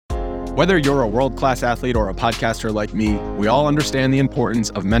Whether you're a world-class athlete or a podcaster like me, we all understand the importance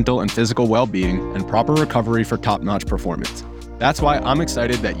of mental and physical well-being and proper recovery for top-notch performance. That's why I'm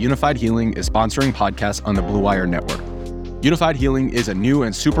excited that Unified Healing is sponsoring podcasts on the Blue Wire Network. Unified Healing is a new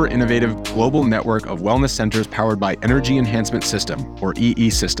and super innovative global network of wellness centers powered by Energy Enhancement System, or EE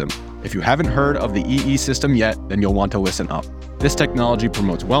System. If you haven't heard of the EE System yet, then you'll want to listen up. This technology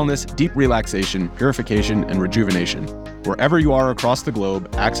promotes wellness, deep relaxation, purification, and rejuvenation. Wherever you are across the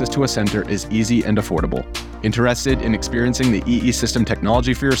globe, access to a center is easy and affordable. Interested in experiencing the EE System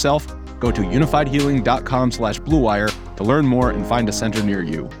technology for yourself? Go to unifiedhealing.com/bluewire to learn more and find a center near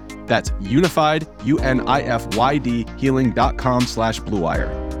you. That's unified, UNIFYD,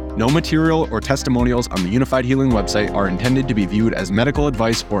 healing.com/bluewire. No material or testimonials on the Unified Healing website are intended to be viewed as medical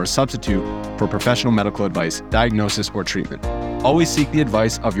advice or a substitute for professional medical advice, diagnosis, or treatment. Always seek the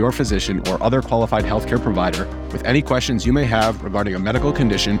advice of your physician or other qualified healthcare provider with any questions you may have regarding a medical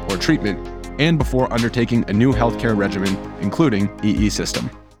condition or treatment and before undertaking a new healthcare regimen, including EE System.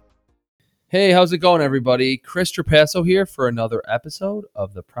 Hey, how's it going, everybody? Chris Trapasso here for another episode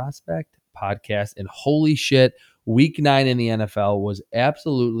of the Prospect Podcast. And holy shit, Week 9 in the NFL was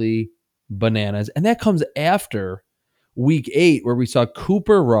absolutely bananas. And that comes after Week 8, where we saw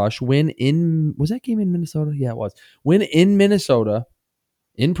Cooper Rush win in... Was that game in Minnesota? Yeah, it was. Win in Minnesota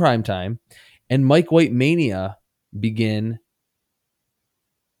in primetime. And Mike White Mania begin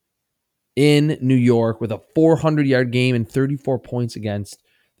in New York with a 400-yard game and 34 points against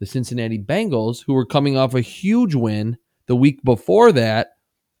the Cincinnati Bengals, who were coming off a huge win the week before that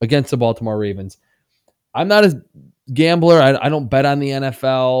against the Baltimore Ravens. I'm not a gambler. I don't bet on the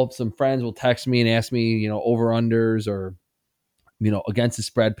NFL. Some friends will text me and ask me, over-unders or, against the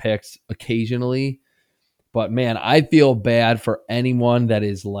spread picks occasionally. But, man, I feel bad for anyone that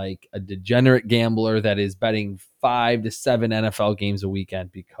is like a degenerate gambler that is betting 5 to 7 NFL games a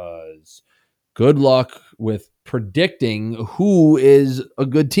weekend, because good luck with predicting who is a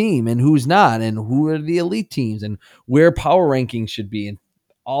good team and who's not, and who are the elite teams and where power rankings should be and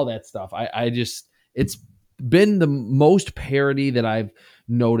all that stuff. It's been the most parity that I've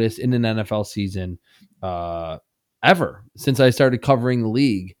noticed in an NFL season ever since I started covering the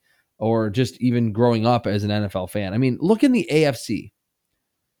league, or just even growing up as an NFL fan. I mean, look in the AFC.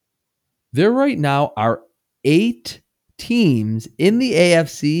 There right now are 8 teams in the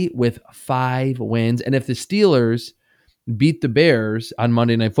AFC with 5 wins. And if the Steelers beat the Bears on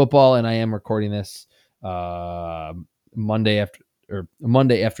Monday Night Football, and I am recording this Monday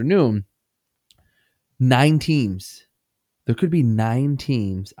afternoon, 9 teams. There could be 9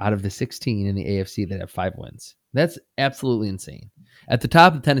 teams out of the 16 in the AFC that have 5 wins. That's absolutely insane. At the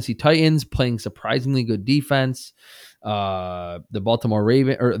top, the Tennessee Titans playing surprisingly good defense. The Baltimore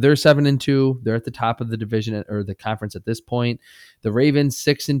Ravens, they're 7-2. They're at the top of the division or the conference at this point. The Ravens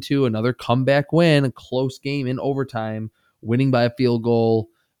 6-2, another comeback win, a close game in overtime, winning by a field goal.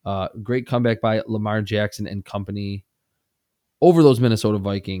 Great comeback by Lamar Jackson and company over those Minnesota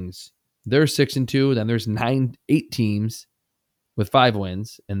Vikings. They're 6-2. Then there's 8 teams with 5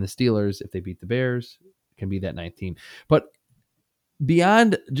 wins, and the Steelers, if they beat the Bears, can be that 9th team. But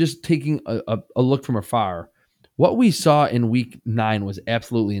beyond just taking a look from afar, what we saw in Week 9 was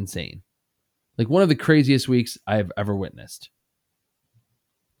absolutely insane. Like one of the craziest weeks I've ever witnessed.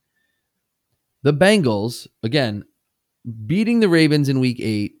 The Bengals, again, beating the Ravens in Week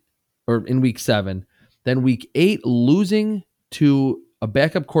 8, or in Week 7, then Week 8 losing to a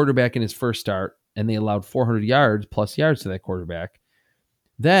backup quarterback in his first start, and they allowed 400 yards plus yards to that quarterback.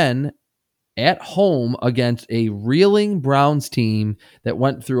 Then at home against a reeling Browns team that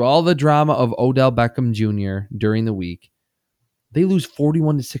went through all the drama of Odell Beckham Jr. during the week, they lose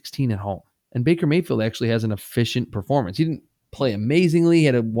 41-16 at home. And Baker Mayfield actually has an efficient performance. He didn't play amazingly. He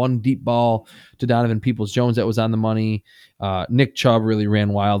had a one deep ball to Donovan Peoples-Jones that was on the money. Nick Chubb really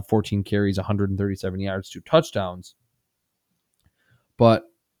ran wild, 14 carries, 137 yards, 2 touchdowns. But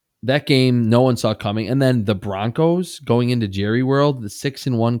that game, no one saw coming. And then the Broncos going into Jerry World, the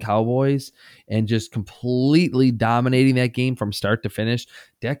 6-1 Cowboys, and just completely dominating that game from start to finish.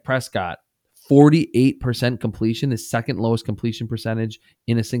 Dak Prescott, 48% completion, the second lowest completion percentage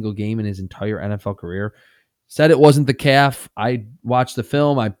in a single game in his entire NFL career. Said it wasn't the calf. I watched the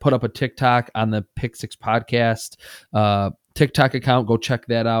film. I put up a TikTok on the Pick Six podcast TikTok account. Go check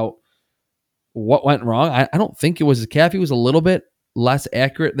that out. What went wrong? I don't think it was his calf. He was a little bit less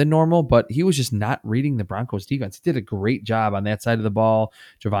accurate than normal, but he was just not reading the Broncos defense. He did a great job on that side of the ball.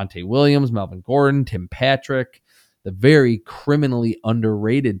 Javonte Williams, Melvin Gordon, Tim Patrick, the very criminally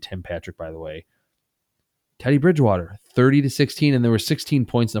underrated Tim Patrick, by the way. Teddy Bridgewater, 30-16, and there were 16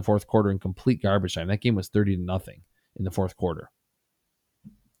 points in the fourth quarter in complete garbage time. That game was 30-0 in the fourth quarter.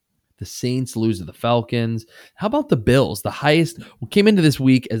 The Saints lose to the Falcons. How about the Bills? Came into this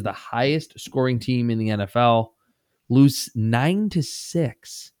week as the highest scoring team in the NFL. Lose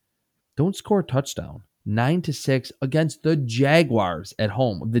 9-6. Don't score a touchdown. 9-6 against the Jaguars at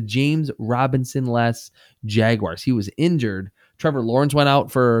home. The James Robinson-less Jaguars. He was injured. Trevor Lawrence went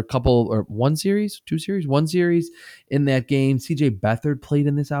out for one series in that game. CJ Beathard played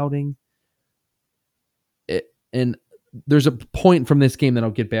in this outing. And there's a point from this game that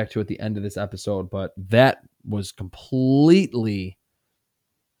I'll get back to at the end of this episode, but that was completely,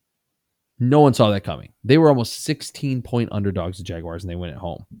 no one saw that coming. They were almost 16-point underdogs, the Jaguars, and they went at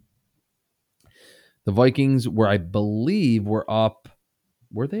home. The Vikings I believe, were up.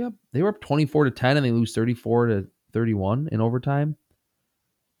 Were they up? They were up 24-10, and they lose 34-31 in overtime.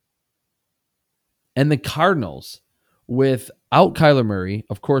 And the Cardinals, without Kyler Murray,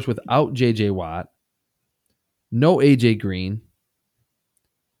 of course, without J.J. Watt, no A.J. Green,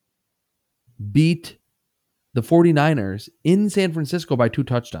 beat the 49ers in San Francisco by 2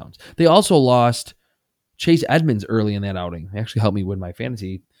 touchdowns. They also lost Chase Edmonds early in that outing. They actually helped me win my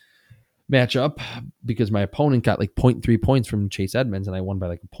fantasy matchup because my opponent got like 0.3 points from Chase Edmonds, and I won by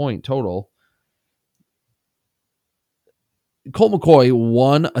like a point total. Colt McCoy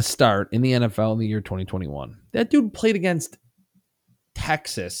won a start in the NFL in the year 2021. That dude played against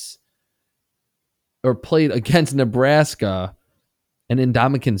Texas, or played against Nebraska and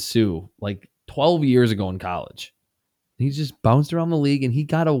Ndamukong Suh like 12 years ago in college. He just bounced around the league, and he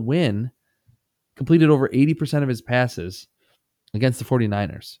got a win, completed over 80% of his passes against the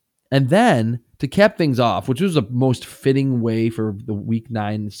 49ers. And then to cap things off, which was the most fitting way for the week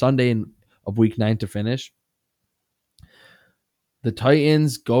 9, Sunday of week 9 to finish, the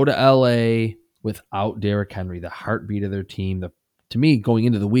Titans go to LA without Derrick Henry, the heartbeat of their team. To me, going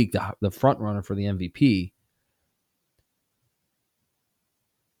into the week, the front runner for the MVP.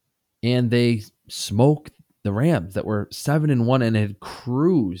 And they smoked the Rams that were 7-1 and had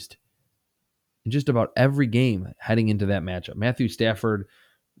cruised in just about every game heading into that matchup. Matthew Stafford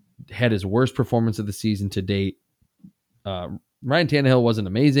had his worst performance of the season to date. Ryan Tannehill wasn't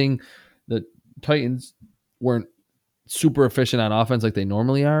amazing. The Titans weren't super efficient on offense like they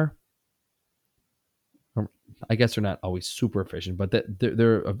normally are. I guess they're not always super efficient, but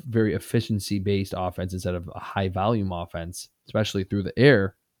they're a very efficiency-based offense instead of a high-volume offense, especially through the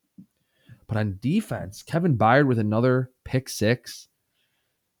air. But on defense, Kevin Byard with another pick six.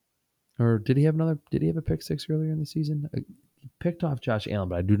 Or did he have a pick six earlier in the season? He picked off Josh Allen,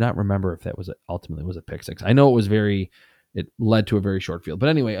 but I do not remember if that ultimately was a pick six. I know it led to a very short field. But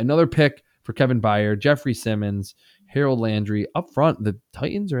anyway, another pick for Kevin Byard, Jeffrey Simmons, Harold Landry. Up front, the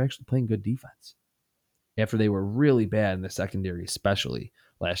Titans are actually playing good defense after they were really bad in the secondary, especially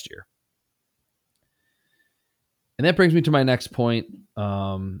last year. And that brings me to my next point.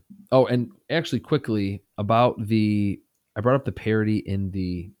 And actually quickly about I brought up the parity in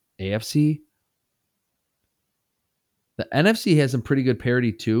the AFC. The NFC has some pretty good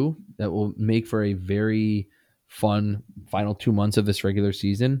parity too that will make for a very fun final 2 months of this regular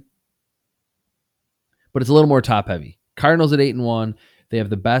season. But it's a little more top heavy. Cardinals at 8-1. They have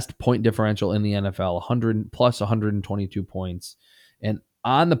the best point differential in the NFL, 100 plus 122 points. And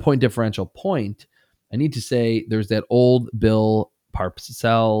on the point differential point, I need to say there's that old Bill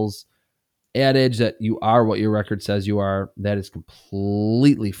Parcells adage that you are what your record says you are. That is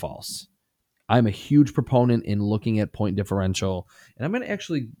completely false. I'm a huge proponent in looking at point differential. And I'm going to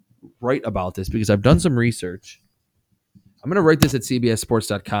actually write about this because I've done some research. I'm going to write this at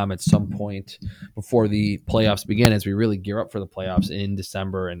cbssports.com at some point before the playoffs begin, as we really gear up for the playoffs in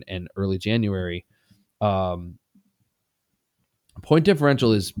December and early January. Point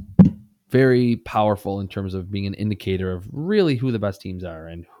differential is very powerful in terms of being an indicator of really who the best teams are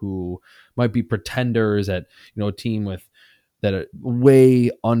and who might be pretenders at, a team that are way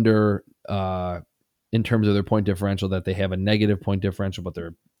under in terms of their point differential, that they have a negative point differential, but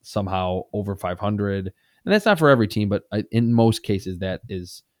they're somehow over 500. And that's not for every team, but in most cases, that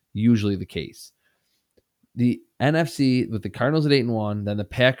is usually the case. The NFC with the Cardinals at 8-1, then the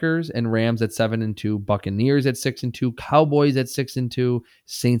Packers and Rams at 7-2, Buccaneers at 6-2, Cowboys at 6-2,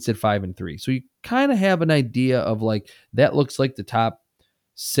 Saints at 5-3. So you kind of have an idea of that looks like the top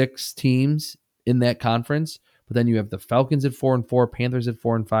 6 teams in that conference. But then you have the Falcons at 4-4, Panthers at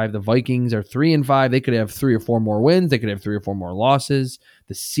 4-5, the Vikings are 3-5. They could have 3 or 4 more wins. They could have 3 or 4 more losses.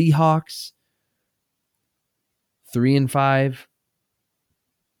 The Seahawks 3-5.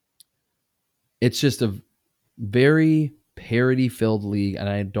 It's just a very parity-filled league, and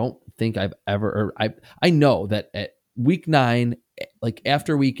I don't think I've ever. I know that at week 9,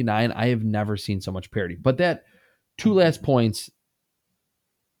 after week 9, I have never seen so much parity. But that 2 last points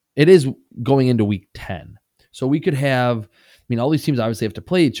it is going into week 10. So we could have, I mean, all these teams obviously have to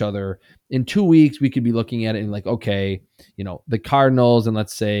play each other. In 2 weeks, we could be looking at it and like, okay, the Cardinals and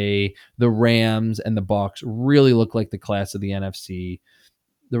let's say the Rams and the Bucs really look like the class of the NFC.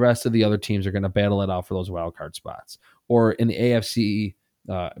 The rest of the other teams are going to battle it out for those wild card spots. Or in the AFC,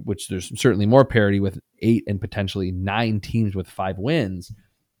 which there's certainly more parity with 8 and potentially 9 teams with 5 wins,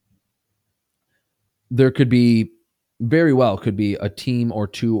 there could be a team or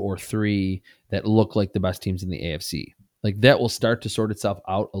 2 or 3 that look like the best teams in the AFC. Like that will start to sort itself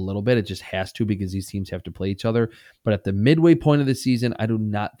out a little bit. It just has to because these teams have to play each other. But at the midway point of the season, I do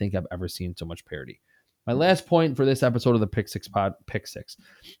not think I've ever seen so much parity. My last point for this episode of the Pick Six,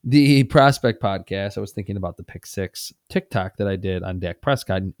 the Prospect Podcast. I was thinking about the Pick Six TikTok that I did on Dak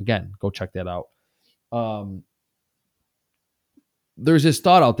Prescott. Again, go check that out. There's this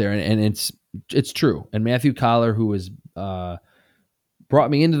thought out there, and it's true. And Matthew Collar, who was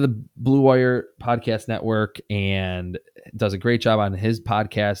brought me into the Blue Wire podcast network and does a great job on his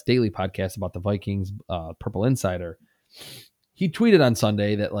daily podcast about the Vikings, Purple Insider. He tweeted on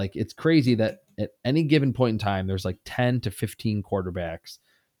Sunday that like it's crazy that at any given point in time, there's like 10 to 15 quarterbacks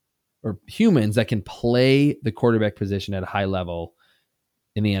or humans that can play the quarterback position at a high level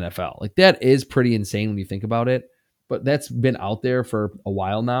in the NFL. Like that is pretty insane when you think about it, but that's been out there for a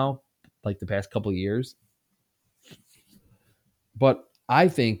while now, like the past couple of years. But I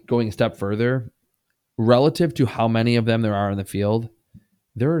think going a step further, relative to how many of them there are in the field,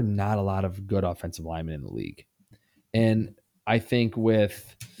 there are not a lot of good offensive linemen in the league. And I think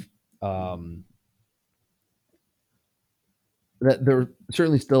with that there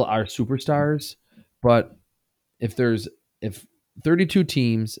certainly still are superstars, but if 32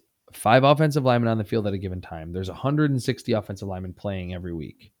 teams, 5 offensive linemen on the field at a given time, there's 160 offensive linemen playing every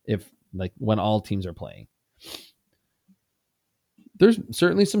week. If like when all teams are playing, there's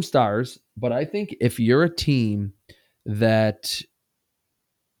certainly some stars, but I think if you're a team that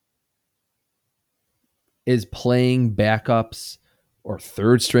is playing backups or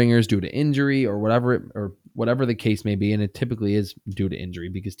third stringers due to injury or whatever the case may be, and it typically is due to injury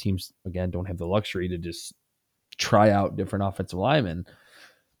because teams again don't have the luxury to just try out different offensive linemen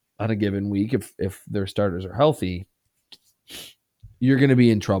on a given week if their starters are healthy, you're going to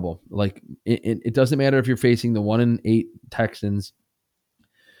be in trouble. Like it doesn't matter if you're facing the 1-8 Texans,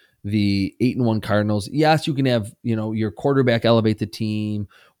 the 8-1 Cardinals. Yes, you can have, your quarterback elevate the team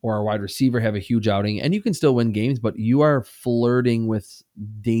or a wide receiver have a huge outing and you can still win games, but you are flirting with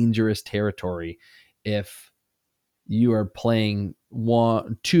dangerous territory if you are playing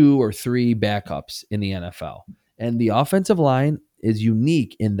 1, 2, or 3 backups in the NFL. And the offensive line is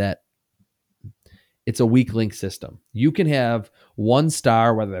unique in that it's a weak link system. You can have one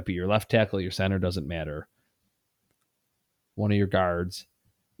star, whether that be your left tackle, your center, doesn't matter, one of your guards,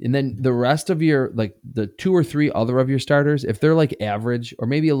 and then the rest of your, like the 2 or 3 other of your starters, if they're like average or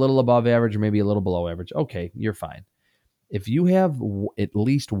maybe a little above average or maybe a little below average, okay, you're fine. If you have at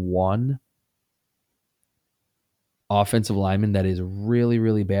least one offensive lineman that is really,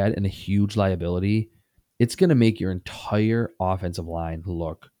 really bad and a huge liability, it's going to make your entire offensive line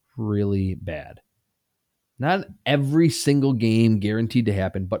look really bad. Not every single game guaranteed to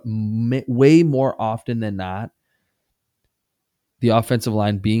happen, but way more often than not, the offensive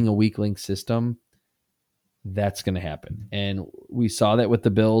line being a weak link system, that's going to happen. And we saw that with the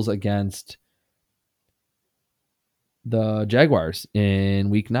Bills against the Jaguars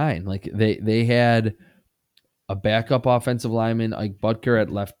in week 9. Like they had a backup offensive lineman, Ike Butker at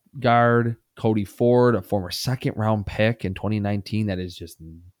left guard, Cody Ford, a former 2nd-round pick in 2019 that is just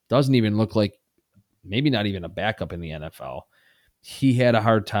doesn't even look like, maybe not even a backup in the NFL. He had a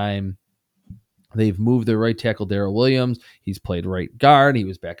hard time. They've moved their right tackle, Darrell Williams. He's played right guard. He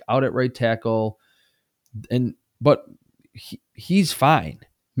was back out at right tackle. But he's fine.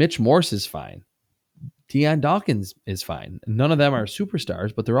 Mitch Morse is fine. Deion Dawkins is fine. None of them are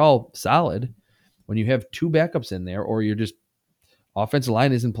superstars, but they're all solid. When you have 2 backups in there, or you're just offensive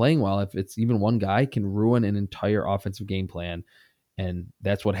line isn't playing well, if it's even one guy, can ruin an entire offensive game plan. And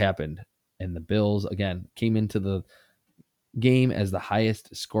that's what happened. And the Bills, again, came into the game as the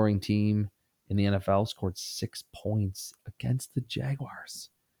highest scoring team in the NFL, scored 6 points against the Jaguars.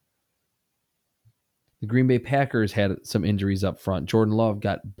 The Green Bay Packers had some injuries up front. Jordan Love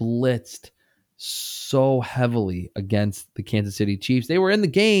got blitzed so heavily against the Kansas City Chiefs. They were in the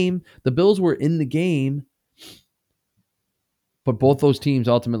game. The Bills were in the game. But both those teams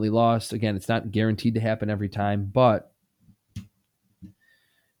ultimately lost. Again, it's not guaranteed to happen every time. But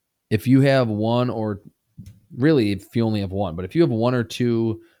if you have one, or really if you only have one, but if you have 1 or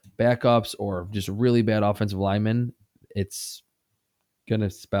 2 backups or just really bad offensive linemen, it's going to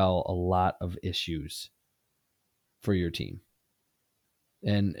spell a lot of issues for your team.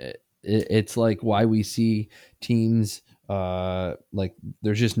 And it's like why we see teams like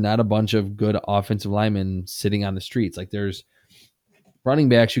there's just not a bunch of good offensive linemen sitting on the streets. Like there's running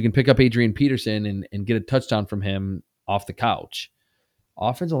backs, you can pick up Adrian Peterson and get a touchdown from him off the couch.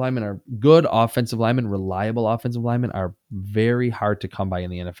 Offensive linemen are good offensive linemen, reliable offensive linemen are very hard to come by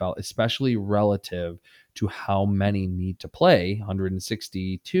in the NFL, especially relative to how many need to play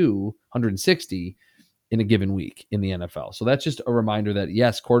 160 in a given week in the NFL. So that's just a reminder that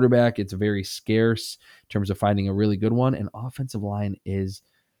yes, quarterback, it's very scarce in terms of finding a really good one, and offensive line is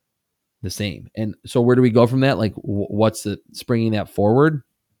the same. And so where do we go from that? Like what's the springing that forward?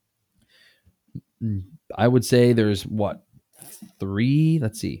 I would say there's four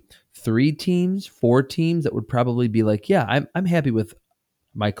teams that would probably be like, yeah, I'm happy with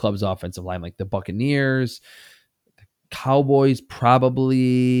my club's offensive line, like the Buccaneers, the Cowboys,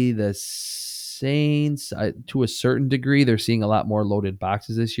 probably the Saints. To a certain degree, they're seeing a lot more loaded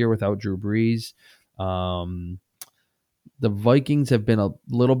boxes this year without Drew Brees. The Vikings have been a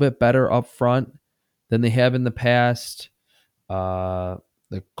little bit better up front than they have in the past. The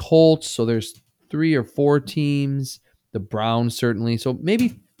Colts, so there's 3 or 4 teams. The Browns certainly. So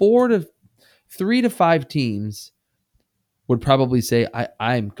maybe 3 to 5 teams would probably say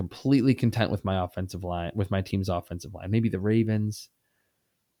I'm completely content with my offensive line, with my team's offensive line. Maybe the Ravens.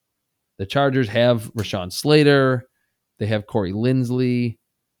 The Chargers have Rashawn Slater. They have Corey Linsley,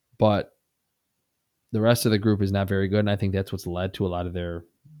 but the rest of the group is not very good. And I think that's what's led to a lot of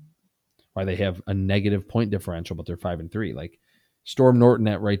why they have a negative point differential, but they're 5-3. Like Storm Norton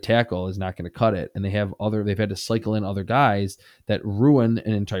at right tackle is not going to cut it. And they've had to cycle in other guys that ruin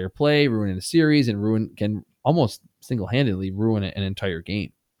an entire play, ruin a series, and can almost single-handedly ruin an entire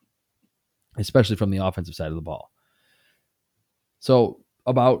game, especially from the offensive side of the ball. So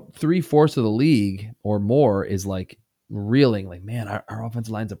about 3/4 of the league or more is like reeling, like, man, our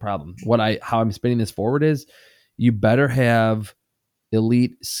offensive line's a problem. How I'm spinning this forward is you better have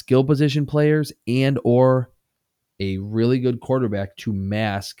elite skill position players and or a really good quarterback to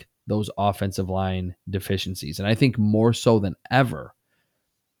mask those offensive line deficiencies. And I think more so than ever,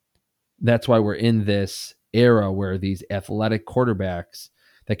 that's why we're in this era where these athletic quarterbacks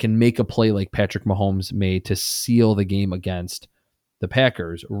that can make a play like Patrick Mahomes made to seal the game against the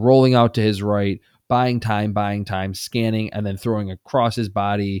Packers, rolling out to his right, buying time, scanning, and then throwing across his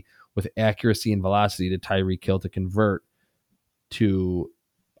body with accuracy and velocity to Tyreek Hill to convert to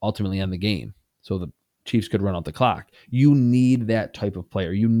ultimately end the game. So the Chiefs could run out the clock. You need that type of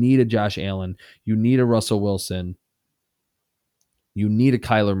player. You need a Josh Allen. You need a Russell Wilson. You need a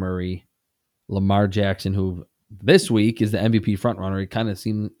Kyler Murray, Lamar Jackson, who this week is the MVP frontrunner. It kind of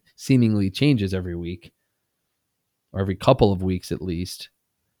seemingly changes every week, or every couple of weeks at least.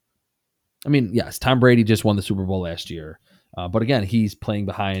 I mean, yes, Tom Brady just won the Super Bowl last year. But again, he's playing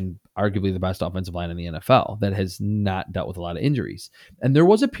behind arguably the best offensive line in the NFL that has not dealt with a lot of injuries. And there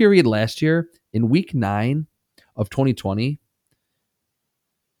was a period last year in week 9 of 2020,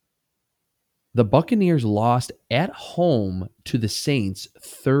 the Buccaneers lost at home to the Saints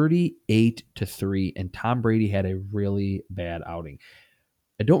 38-3, and Tom Brady had a really bad outing.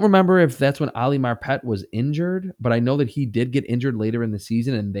 I don't remember if that's when Ali Marpet was injured, but I know that he did get injured later in the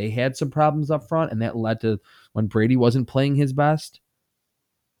season, and they had some problems up front, and that led to when Brady wasn't playing his best.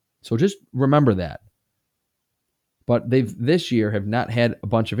 So just remember that. But they've this year have not had a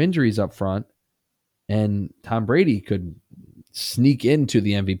bunch of injuries up front, and Tom Brady could sneak into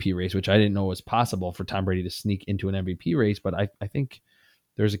the MVP race, which I didn't know was possible for Tom Brady to sneak into an MVP race. But I think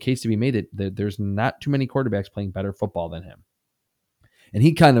there's a case to be made that there's not too many quarterbacks playing better football than him. And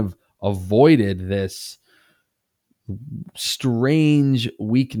he kind of avoided this strange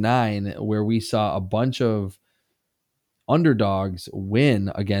week 9 where we saw a bunch of underdogs win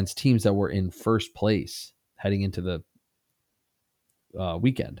against teams that were in first place heading into the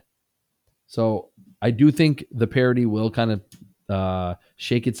weekend. So I do think the parity will kind of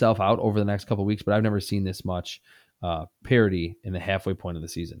shake itself out over the next couple of weeks, but I've never seen this much parity in the halfway point of the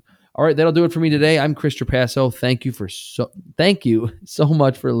season. All right, that'll do it for me today. I'm Chris Trapasso. Thank you so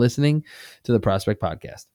much for listening to the Prospect Podcast.